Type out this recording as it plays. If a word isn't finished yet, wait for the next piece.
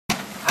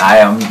Hi,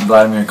 I'm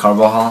Vladimir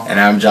Carbajal. And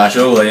I'm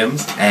Joshua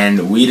Willams,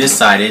 and we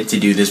decided to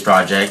do this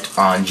project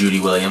on Judy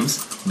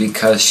Willams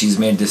Because she's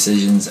made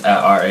decisions at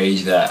our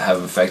age that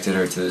have affected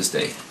her to this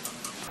day.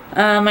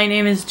 My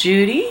name is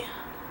Judy.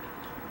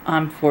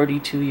 I'm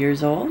 42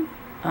 years old.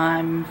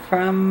 I'm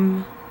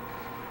from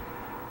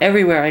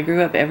everywhere. I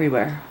grew up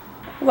everywhere.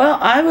 Well,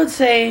 I would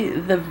say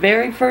the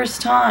very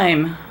first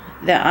time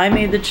that I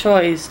made the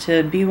choice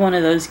to be one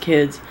of those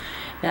kids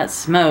that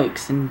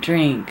smokes and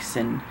drinks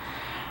and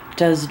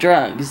does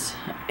drugs,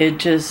 it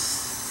just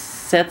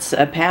sets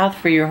a path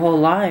for your whole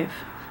life.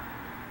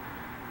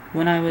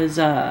 When I was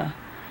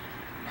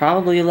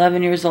probably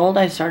 11 years old,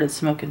 I started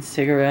smoking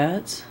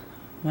cigarettes.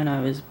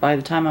 By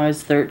the time I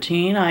was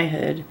 13, I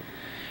had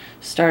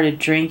started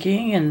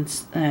drinking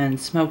and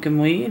smoking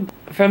weed.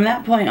 From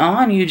that point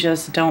on, you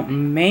just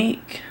don't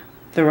make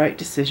the right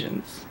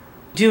decisions.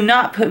 Do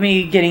not put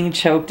me getting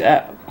choked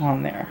up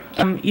on there.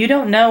 You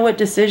don't know what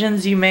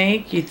decisions you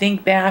make. You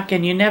think back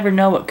and you never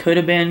know what could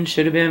have been,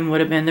 should have been,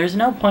 would have been. There's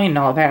no point in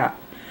all that.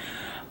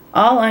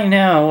 All I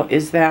know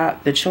is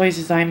that the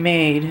choices I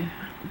made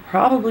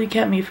probably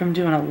kept me from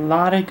doing a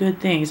lot of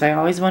good things. I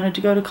always wanted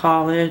to go to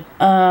college.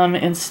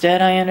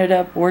 Instead, I ended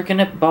up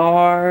working at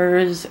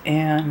bars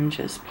and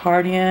just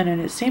partying, and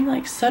it seemed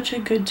like such a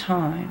good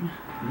time.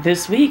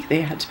 This week,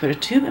 they had to put a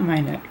tube in my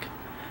neck.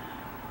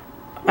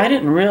 I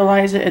didn't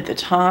realize it at the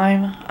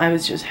time. I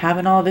was just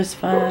having all this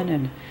fun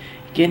and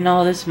getting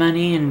all this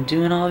money and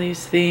doing all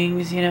these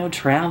things, you know,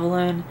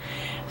 traveling.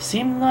 It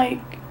seemed like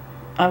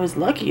I was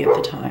lucky at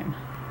the time.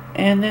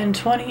 And then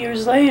 20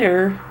 years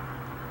later,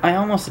 I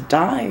almost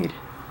died,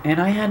 and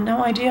I had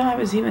no idea I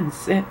was even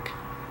sick.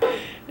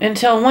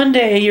 Until one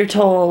day you're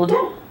told,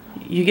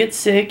 you get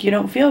sick, you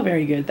don't feel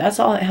very good. That's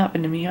all that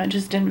happened to me. I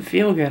just didn't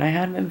feel good. I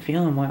hadn't been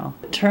feeling well.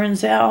 It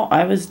turns out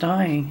I was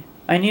dying.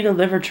 I need a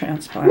liver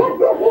transplant.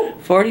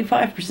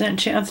 45%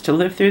 chance to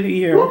live through the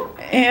year.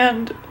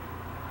 And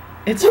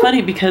it's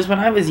funny because when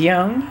I was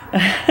young,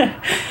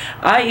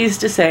 I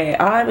used to say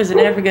I was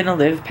never going to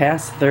live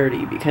past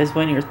 30, because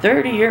when you're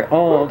 30, you're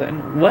old,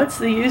 and what's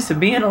the use of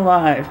being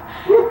alive?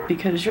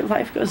 Because your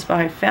life goes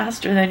by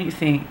faster than you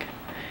think.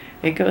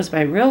 It goes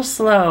by real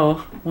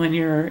slow when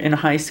you're in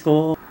high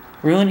school.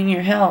 Ruining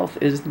your health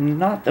is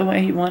not the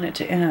way you want it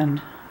to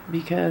end,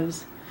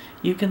 because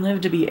you can live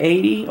to be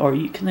 80, or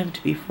you can live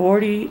to be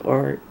 40,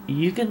 or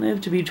you can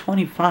live to be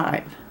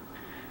 25.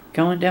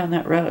 Going down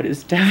that road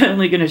is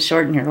definitely going to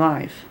shorten your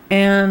life.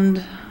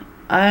 And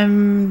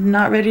I'm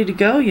not ready to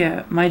go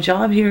yet. My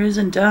job here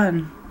isn't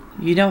done.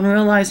 You don't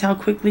realize how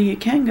quickly you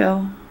can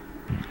go,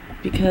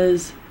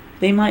 because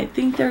they might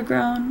think they're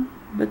grown,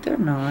 but they're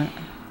not.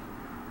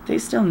 They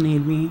still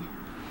need me.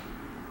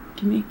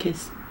 Give me a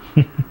kiss.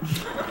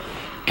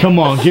 Come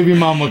on, give your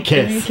mom a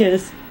kiss. Give me a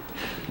kiss.